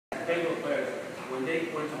baseball players, when they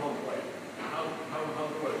went to home plate, how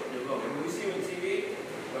good they look. I mean, we see them on TV,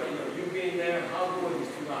 but you know, you being there, how good are these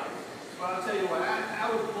two guys? Well, I'll tell you what, I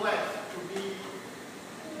was blessed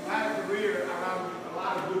to have a career around a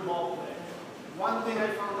lot of good ball players. One thing I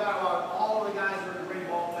found out about all the guys that are great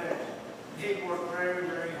ball players, they work very,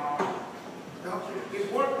 very hard.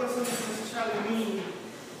 If work doesn't necessarily mean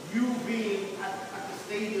you being at the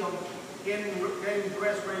stadium getting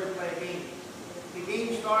dressed ready to play a game. The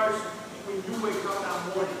game starts when you wake up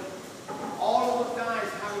that morning. All of those guys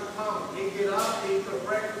have it come. They get up, they eat their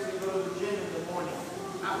breakfast, they go to the gym in the morning.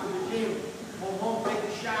 After the gym, go home, take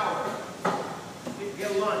a shower,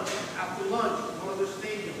 get lunch. After lunch, go to the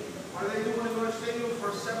stadium. What do they do when they go to the stadium for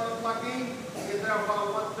a 7 o'clock game? They get there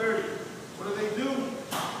about 1:30. What do?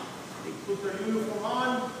 They put their uniform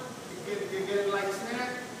on, they get a light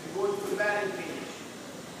snack, they go into the batting cage.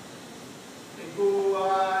 They go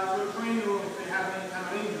to the training room if they have any kind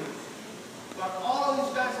of injuries. But all of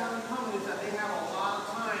these guys have in common is that they have a lot of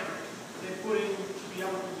time they put in to be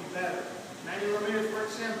able to be better. Manny Ramirez, for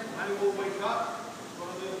example, Manny will wake up, go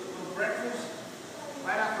to the breakfast.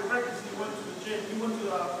 Right after breakfast, he went to the gym. He went to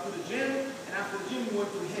the gym, and after the gym, he went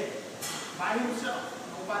to hit by himself,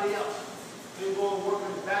 nobody else. He'll go and work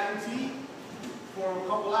on his batting tee for a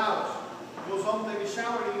couple hours. He goes home, take a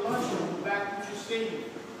shower, eat lunch, and go back to the stadium.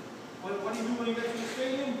 What do you do when you get to the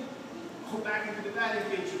stadium? Go back into the batting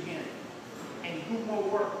cage again and do more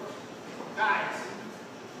work.